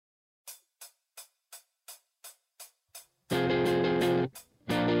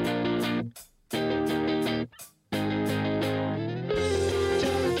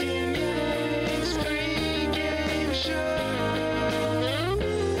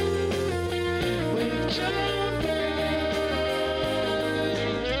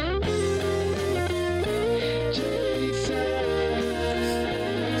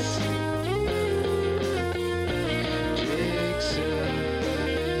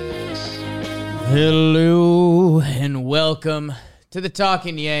Hello and welcome to the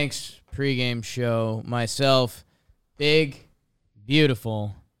Talking Yanks pregame show. Myself, big,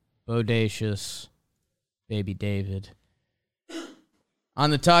 beautiful, bodacious baby David.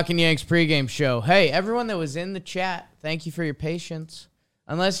 On the Talking Yanks pregame show. Hey, everyone that was in the chat, thank you for your patience.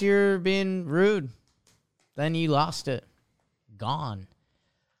 Unless you're being rude, then you lost it. Gone.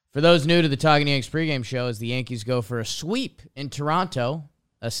 For those new to the Talking Yanks pregame show, as the Yankees go for a sweep in Toronto,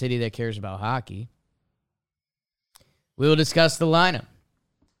 a city that cares about hockey, we will discuss the lineup.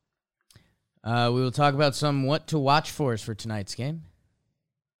 We will talk about some what to watch for tonight's game.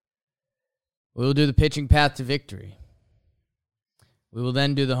 We will do the pitching path to victory. We will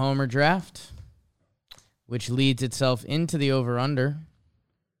then do the homer draft, which leads itself into the over-under,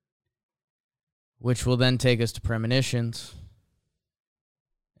 which will then take us to premonitions,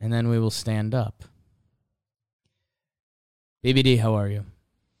 and then we will stand up. BBD, how are you?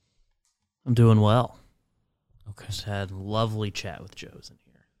 I'm doing well. Okay. Just had a lovely chat with Joe's in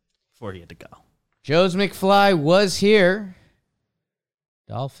here before he had to go. Joe's McFly was here.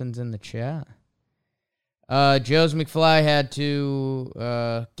 Dolphins in the chat. Joe's McFly had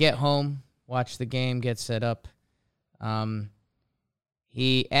to get home, watch the game, get set up.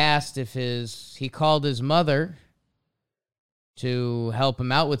 He asked if he called his mother to help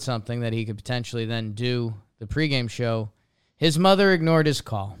him out with something that he could potentially then do the pregame show. His mother ignored his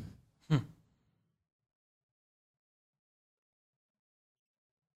call.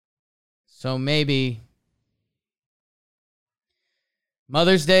 So maybe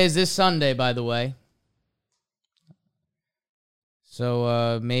Mother's Day is this Sunday, by the way.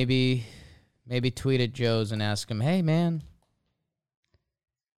 So maybe tweet at Joe's and ask him, hey, man,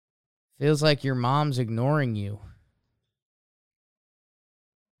 feels like your mom's ignoring you.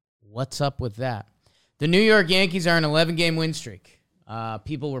 What's up with that? The New York Yankees are an 11-game win streak.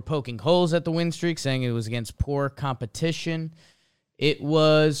 People were poking holes at the win streak, saying it was against poor competition. It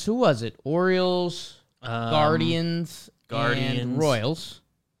was, who was it? Orioles, Guardians, and Royals.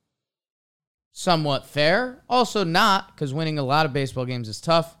 Somewhat fair. Also not, because winning a lot of baseball games is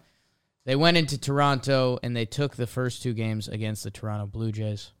tough. They went into Toronto, and they took the first two games against the Toronto Blue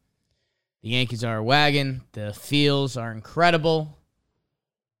Jays. The Yankees are a wagon. The feels are incredible.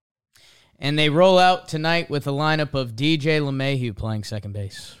 And they roll out tonight with a lineup of DJ LeMahieu playing second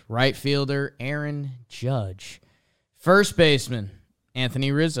base. Right fielder, Aaron Judge. First baseman,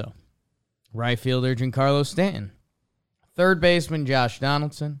 Anthony Rizzo. Right fielder, Giancarlo Stanton. Third baseman, Josh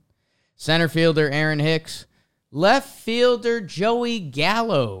Donaldson. Center fielder, Aaron Hicks. Left fielder, Joey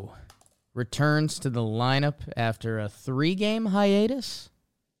Gallo returns to the lineup after a 3-game hiatus.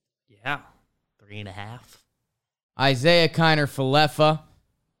 Yeah, 3.5. Isaiah Kiner-Falefa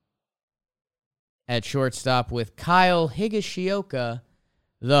at shortstop with Kyle Higashioka,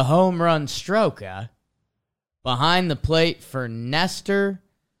 the home run stroker. Behind the plate for Nestor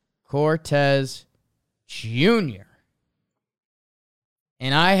Cortez Jr.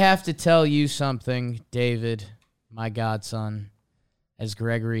 And I have to tell you something, David, my godson. As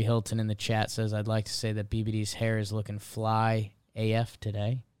Gregory Hilton in the chat says, I'd like to say that BBD's hair is looking fly AF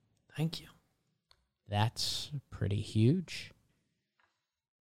today. Thank you. That's pretty huge.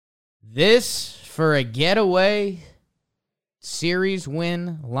 This, for a getaway series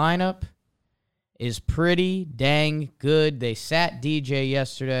win lineup, is pretty dang good. They sat DJ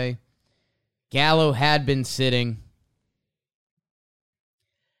yesterday. Gallo had been sitting.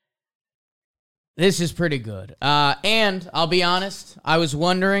 This is pretty good. And I'll be honest, I was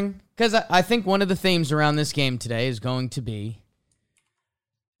wondering, because I think one of the themes around this game today is going to be,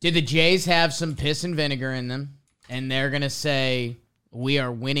 did the Jays have some piss and vinegar in them? And they're going to say, we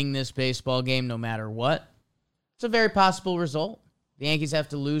are winning this baseball game no matter what? It's a very possible result. The Yankees have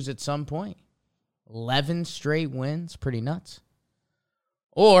to lose at some point. 11 straight wins, pretty nuts.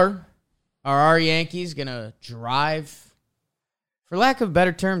 Or are our Yankees going to drive, for lack of a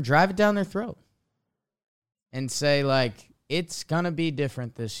better term, drive it down their throat and say, like, it's going to be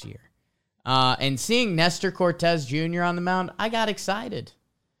different this year? And seeing Nestor Cortez Jr. on the mound, I got excited.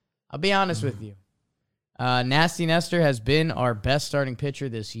 I'll be honest with you. Nasty Nestor has been our best starting pitcher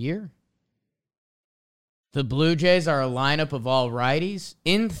this year. The Blue Jays are a lineup of all righties.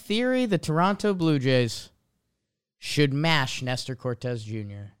 In theory, the Toronto Blue Jays should mash Nestor Cortez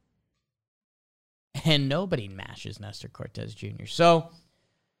Jr. And nobody mashes Nestor Cortez Jr. So,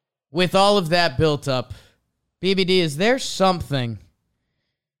 with all of that built up, BBD, is there something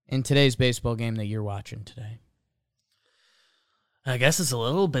in today's baseball game that you're watching today? I guess it's a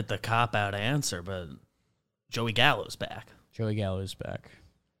little bit the cop-out answer, but Joey Gallo's back. Joey Gallo's back.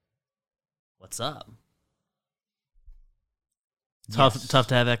 What's up? Tough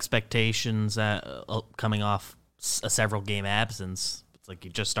to have expectations coming off a several game absence. It's like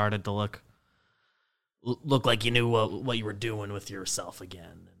you just started to look like you knew what you were doing with yourself again.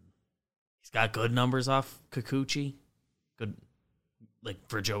 And he's got good numbers off Kikuchi. Good, like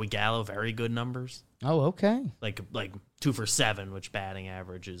for Joey Gallo, very good numbers. Oh, okay. Like 2 for 7, which batting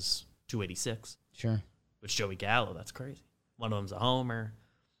average is 286. Sure. Which Joey Gallo, that's crazy. One of them's a homer.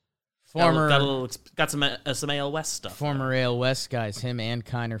 Got some AL West stuff. Former AL West guys, him and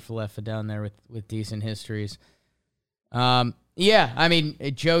Kiner Falefa down there with decent histories. Yeah, I mean,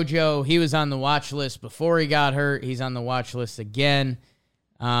 JoJo, he was on the watch list before he got hurt. He's on the watch list again.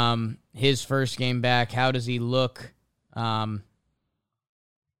 His first game back, how does he look?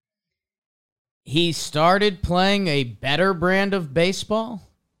 He started playing a better brand of baseball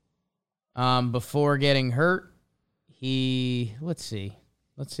before getting hurt.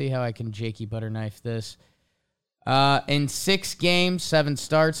 Let's see how I can Jakey Butterknife this. In 6 games, 7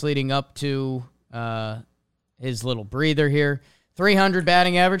 starts leading up to his little breather here. 300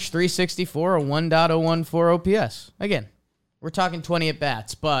 batting average, 364, a 1.014 OPS. Again, we're talking 20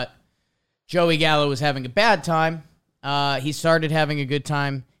 at-bats, but Joey Gallo was having a bad time. He started having a good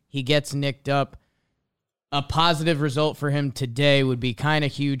time. He gets nicked up. A positive result for him today would be kind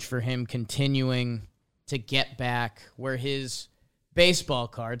of huge for him continuing to get back where his baseball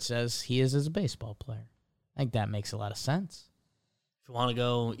card says he is as a baseball player. I think that makes a lot of sense. If you want to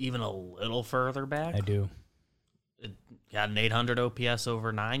go even a little further back, I do. It got an 800 OPS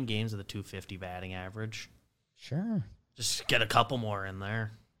over 9 games with a 250 batting average. Sure. Just get a couple more in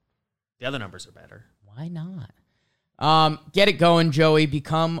there. The other numbers are better. Why not? Get it going, Joey.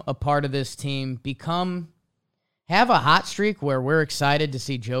 Become a part of this team. Have a hot streak where we're excited to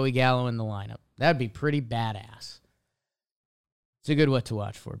see Joey Gallo in the lineup. That'd be pretty badass. It's a good what to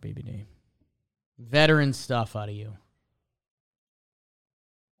watch for, BBD. Veteran stuff out of you.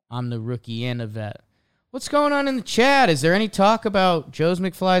 I'm the rookie and a vet. What's going on in the chat? Is there any talk about Joe's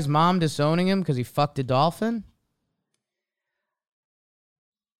McFly's mom disowning him because he fucked a dolphin?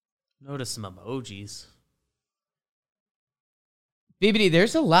 Notice some emojis. BBD,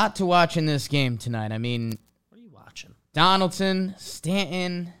 there's a lot to watch in this game tonight. I mean, what are you watching? Donaldson,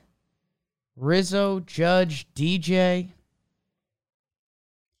 Stanton, Rizzo, Judge, DJ.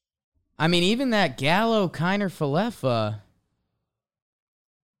 I mean, even that Gallo, Kiner, Falefa.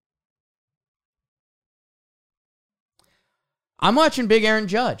 I'm watching Big Aaron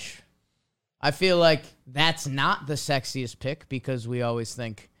Judge. I feel like that's not the sexiest pick because we always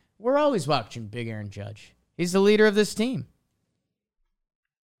think we're always watching Big Aaron Judge. He's the leader of this team.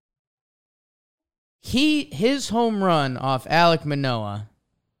 His home run off Alek Manoah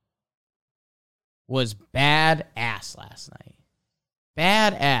was badass last night.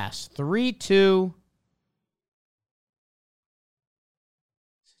 Badass. 3-2.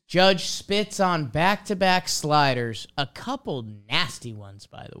 Judge spits on back-to-back sliders. A couple nasty ones,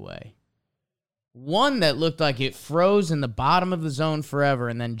 by the way. One that looked like it froze in the bottom of the zone forever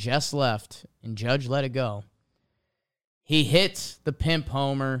and then just left, and Judge let it go. He hits the pimp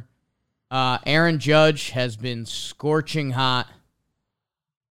homer. Aaron Judge has been scorching hot.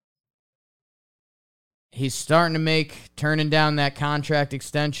 He's starting to make turning down that contract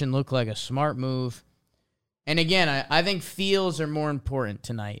extension look like a smart move. And again, I think feels are more important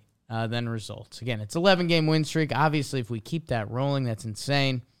tonight than results. Again, it's 11-game win streak. Obviously, if we keep that rolling, that's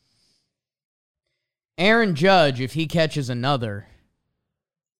insane. Aaron Judge, if he catches another,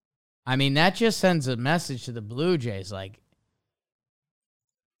 I mean, that just sends a message to the Blue Jays like,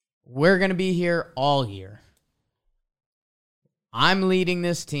 we're going to be here all year. I'm leading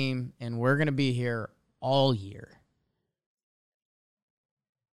this team, and we're going to be here all year.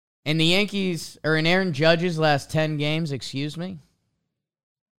 And the Yankees, or in Aaron Judge's last 10 games, Yankees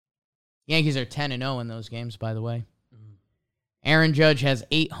are 10-0 in those games, by the way. Aaron Judge has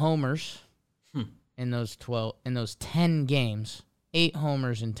 8 homers in those 10 games. 8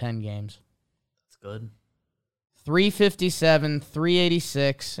 homers in 10 games. That's good. 357,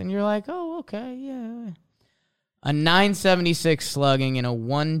 386, and you're like, oh, okay, yeah. A 976 slugging and a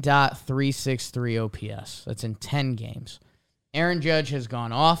 1.363 OPS. That's in 10 games. Aaron Judge has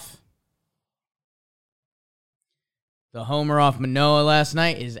gone off. The homer off Manoah last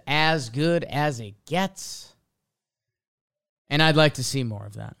night is as good as it gets. And I'd like to see more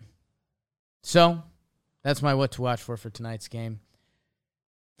of that. So, that's my what to watch for tonight's game.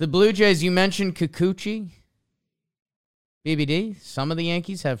 The Blue Jays, you mentioned Kikuchi. BBD, some of the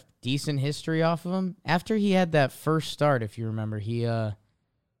Yankees have decent history off of him. After he had that first start, if you remember, he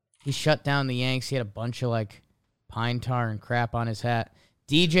shut down the Yanks. He had a bunch of pine tar and crap on his hat.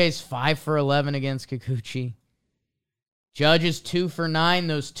 DJ's 5 for 11 against Kikuchi. Judge is 2 for 9.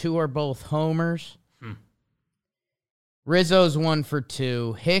 Those two are both homers. Rizzo's 1 for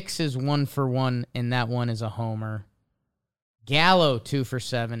 2. Hicks is 1 for 1, and that one is a homer. Gallo, 2 for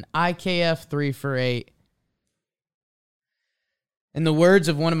 7. IKF, 3 for 8. In the words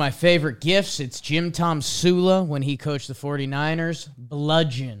of one of my favorite gifs, it's Jim Tom Sula when he coached the 49ers.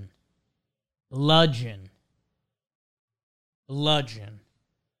 Bludgeon. Bludgeon. Bludgeon.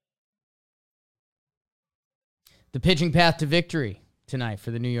 The pitching path to victory tonight for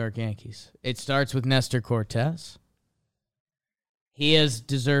the New York Yankees. It starts with Nestor Cortez. He has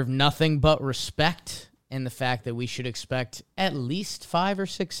deserved nothing but respect in the fact that we should expect at least 5 or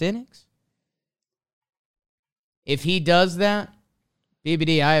 6 innings. If he does that,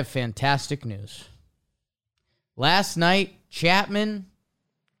 BBD, I have fantastic news. Last night, Chapman,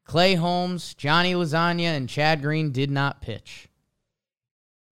 Clay Holmes, Johnny Lasagna, and Chad Green did not pitch.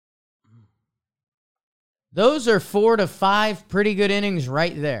 Those are 4 to 5 pretty good innings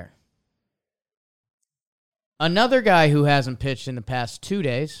right there. Another guy who hasn't pitched in the past 2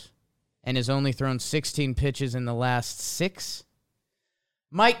 days and has only thrown 16 pitches in the last 6.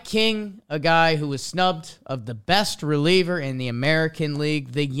 Mike King, a guy who was snubbed of the best reliever in the American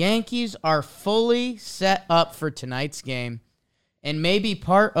League. The Yankees are fully set up for tonight's game, and maybe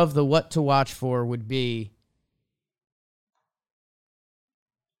part of the what to watch for would be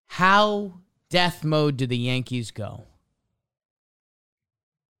how death mode do the Yankees go?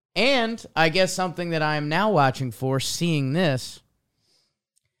 And I guess something that I am now watching for, seeing this,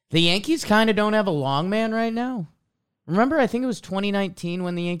 the Yankees kind of don't have a long man right now. Remember, I think it was 2019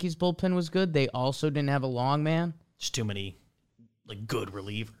 when the Yankees bullpen was good. They also didn't have a long man. Just too many good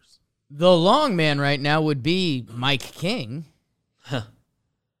relievers. The long man right now would be Mike King,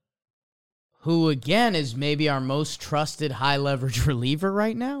 who, again, is maybe our most trusted high-leverage reliever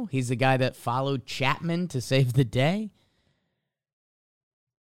right now. He's the guy that followed Chapman to save the day.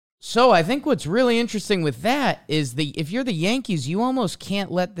 So I think what's really interesting with that is if you're the Yankees, you almost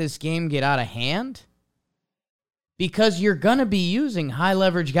can't let this game get out of hand because you're going to be using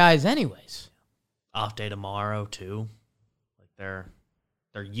high-leverage guys anyways. Off day tomorrow, too. They're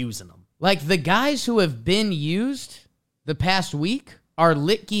using them. Like, the guys who have been used the past week are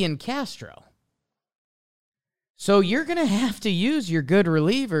Litke and Castro. So you're going to have to use your good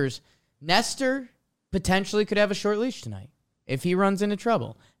relievers. Nestor potentially could have a short leash tonight if he runs into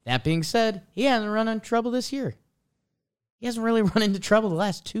trouble. That being said, he hasn't run into trouble this year. He hasn't really run into trouble the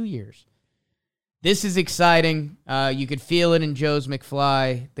last 2 years. This is exciting. You could feel it in Joe's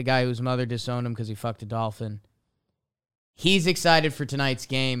McFly, the guy whose mother disowned him because he fucked a dolphin. He's excited for tonight's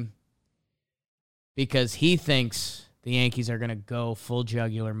game because he thinks the Yankees are going to go full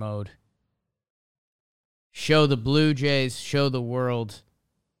jugular mode. Show the Blue Jays, show the world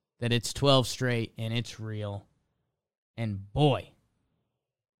that it's 12 straight and it's real. And boy,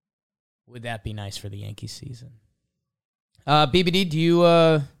 would that be nice for the Yankees season. BBD, do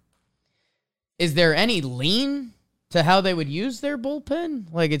you, is there any lean to how they would use their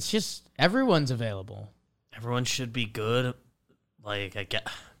bullpen? Like, it's just everyone's available. Everyone should be good. Like, I get,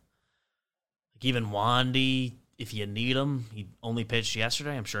 even Wandy, if you need him, he only pitched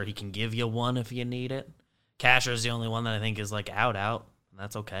yesterday. I'm sure he can give you one if you need it. Casher's the only one that I think is out. And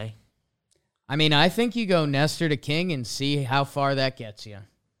that's okay. I mean, I think you go Nestor to King and see how far that gets you.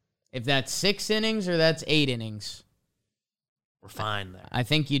 If that's 6 innings or that's 8 innings. We're fine there. I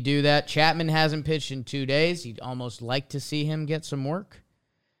think you do that. Chapman hasn't pitched in 2 days. You'd almost like to see him get some work.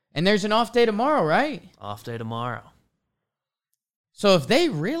 And there's an off day tomorrow, right? Off day tomorrow. So if they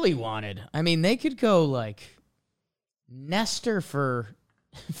really wanted, I mean, they could go Nestor for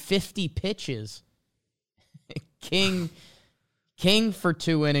 50 pitches. King for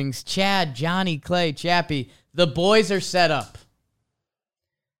 2 innings. Chad, Johnny, Clay, Chappie. The boys are set up.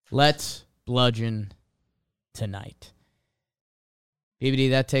 Let's bludgeon tonight.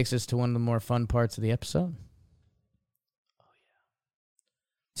 BBD, that takes us to one of the more fun parts of the episode. Oh,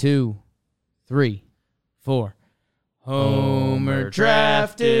 yeah. 2, 3, 4. Homer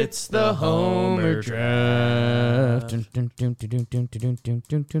Draft, it's the Homer Draft.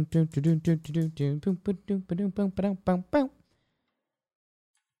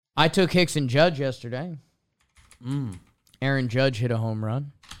 I took Hicks and Judge yesterday. Aaron Judge hit a home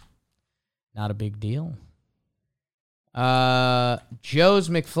run. Not a big deal. Joe's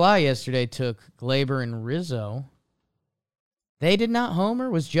McFly yesterday took Glaber and Rizzo. They did not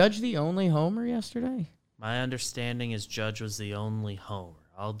homer. Was Judge the only homer yesterday? My understanding is Judge was the only homer.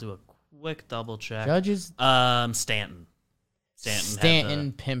 I'll do a quick double check. Judge is Stanton.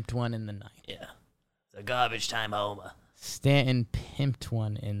 Stanton pimped one in the ninth. Yeah. The garbage time homer. Stanton pimped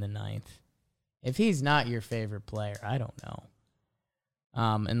one in the ninth. If he's not your favorite player, I don't know.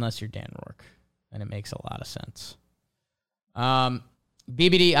 Unless you're Dan Rourke, then it makes a lot of sense.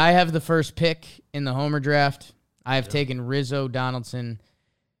 BBD, I have the first pick in the Homer draft. I have taken Rizzo, Donaldson,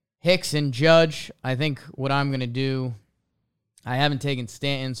 Hicks, and Judge. I think what I'm going to do, I haven't taken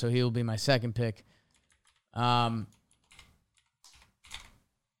Stanton, so he will be my second pick. I'll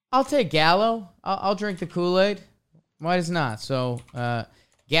take Gallo. I'll drink the Kool-Aid. Why does not? So,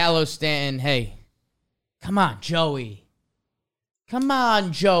 Gallo, Stanton, hey, come on, Joey. Come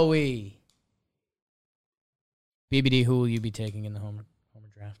on, Joey. BBD, who will you be taking in the Homer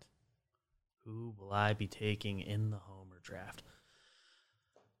draft? Who will I be taking in the Homer draft?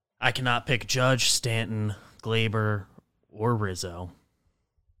 I cannot pick Judge, Stanton, Glaber, or Rizzo.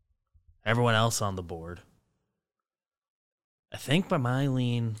 Everyone else on the board. I think by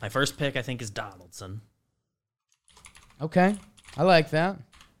my first pick, I think, is Donaldson. Okay, I like that.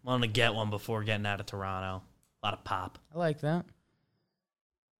 Wanted to get one before getting out of Toronto. A lot of pop. I like that.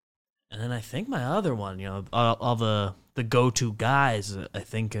 And then I think my other one, all the go-to guys, I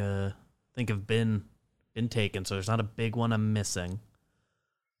think have been taken. So there's not a big one I'm missing.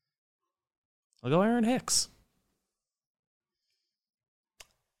 I'll go Aaron Hicks.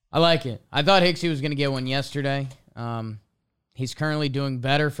 I like it. I thought Hicksy was going to get one yesterday. He's currently doing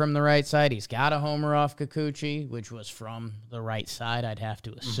better from the right side. He's got a homer off Kikuchi, which was from the right side, I'd have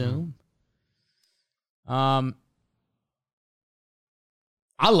to assume.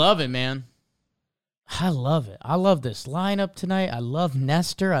 I love it, man. I love it. I love this lineup tonight. I love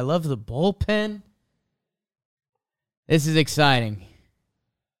Nestor. I love the bullpen. This is exciting.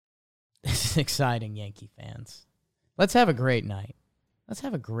 This is exciting, Yankee fans. Let's have a great night. Let's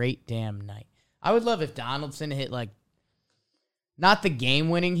have a great damn night. I would love if Donaldson hit, not the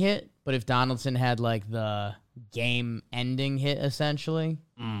game-winning hit, but if Donaldson had, the game-ending hit, essentially.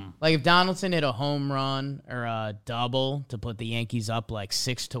 Like, if Donaldson hit a home run or a double to put the Yankees up,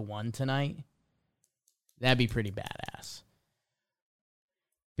 6-1 tonight, that'd be pretty badass.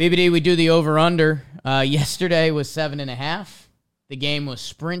 BBD, we do the over-under. Yesterday was 7.5. The game was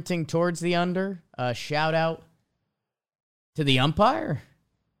sprinting towards the under. Shout out to the umpire.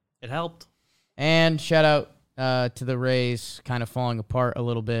 It helped. And shout out to the Rays kind of falling apart a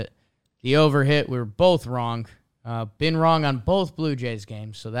little bit. The over hit, we were both wrong. Been wrong on both Blue Jays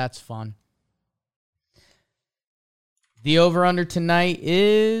games, so that's fun. The over-under tonight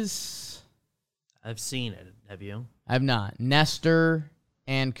is... I've seen it. Have you? I've not. Nestor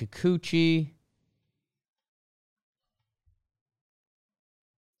and Kikuchi.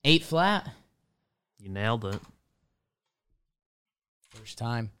 8 flat. You nailed it. First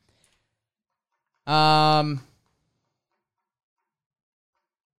time.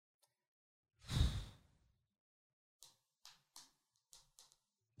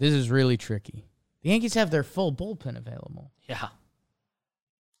 This is really tricky. The Yankees have their full bullpen available. Yeah.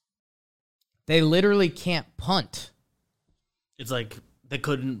 They literally can't punt. It's like they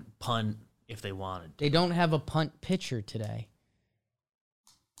couldn't punt if they wanted. They don't have a punt pitcher today,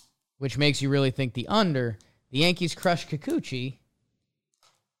 which makes you really think the under. The Yankees crush Kikuchi.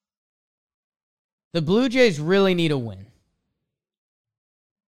 The Blue Jays really need a win.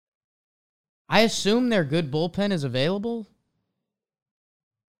 I assume their good bullpen is available.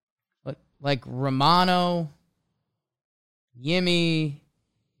 Like Romano, Yimmy,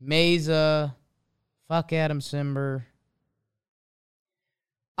 Meza, fuck Adam Simber.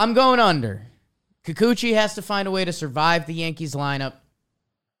 I'm going under. Kikuchi has to find a way to survive the Yankees lineup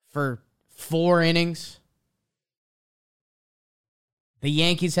for 4 innings. The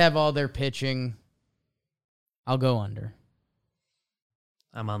Yankees have all their pitching. I'll go under.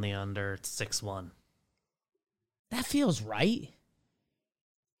 I'm on the under. It's 6-1. That feels right.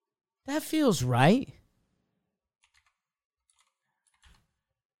 That feels right.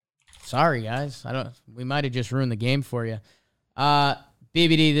 Sorry, guys. We might have just ruined the game for you.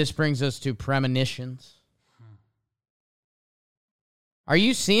 BBD, this brings us to premonitions. Are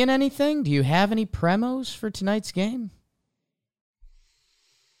you seeing anything? Do you have any premos for tonight's game?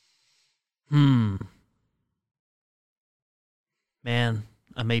 Man,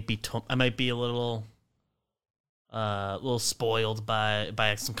 I might be a little spoiled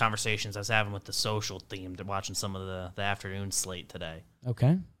by some conversations I was having with the social team. They're watching some of the afternoon slate today.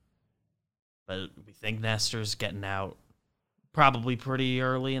 Okay. But we think Nestor's getting out probably pretty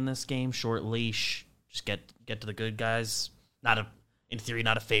early in this game. Short leash. Just get to the good guys. In theory,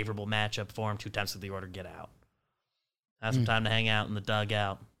 not a favorable matchup for him. 2 times through the order, get out. Have some time to hang out in the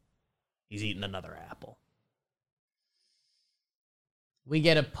dugout. He's eating another apple. We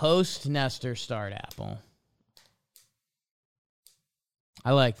get a post-Nestor start apple.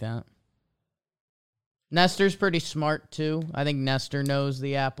 I like that. Nestor's pretty smart, too. I think Nestor knows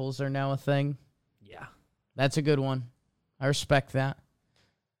the apples are now a thing. Yeah. That's a good one. I respect that.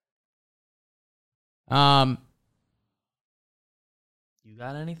 You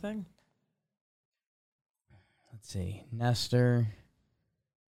got anything? Let's see. Nestor.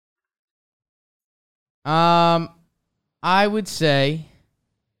 I would say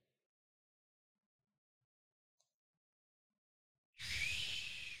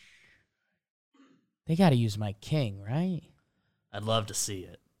they got to use my king, right? I'd love to see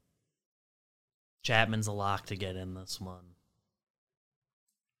it. Chapman's a lock to get in this one.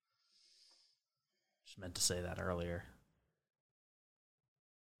 Just meant to say that earlier.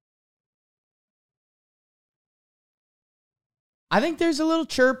 I think there's a little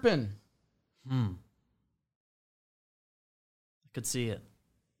chirping. I could see it.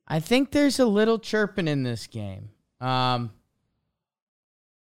 I think there's a little chirping in this game. I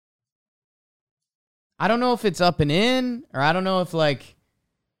don't know if it's up and in, or I don't know if, like,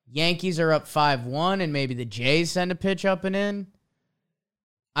 Yankees are up 5-1 and maybe the Jays send a pitch up and in.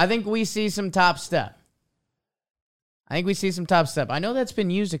 I think we see some top step. I know that's been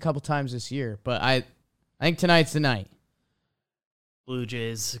used a couple times this year, but I think tonight's the night. Blue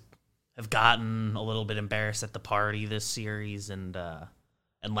Jays have gotten a little bit embarrassed at the party this series, and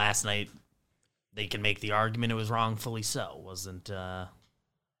last night they can make the argument it was wrongfully so. Wasn't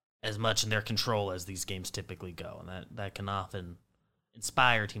as much in their control as these games typically go, and that can often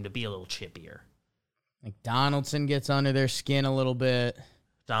inspire a team to be a little chippier. Like Donaldson gets under their skin a little bit.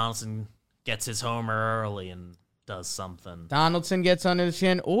 Donaldson gets his homer early and does something. Donaldson gets under the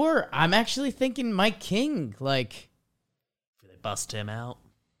skin, or I'm actually thinking Mike King, like They bust him out.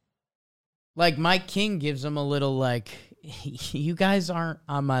 Like Mike King gives them a little like, you guys aren't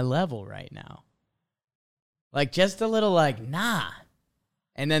on my level right now. Like just a little like, nah.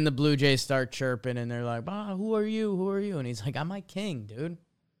 And then the Blue Jays start chirping and they're like, who are you? Who are you? And he's like, I'm Mike King, dude.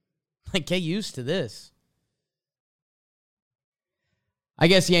 Like, get used to this. I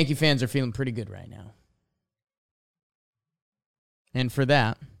guess Yankee fans are feeling pretty good right now. And for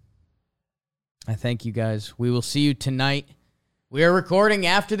that, I thank you guys. We will see you tonight. We are recording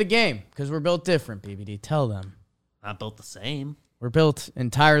after the game because we're built different, BBD. Tell them. Not built the same. We're built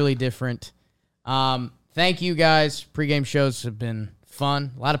entirely different. Thank you guys. Pre-game shows have been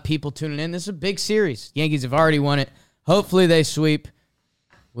fun. A lot of people tuning in. This is a big series. Yankees have already won it. Hopefully they sweep.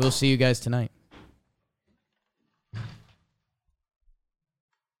 We'll see you guys tonight.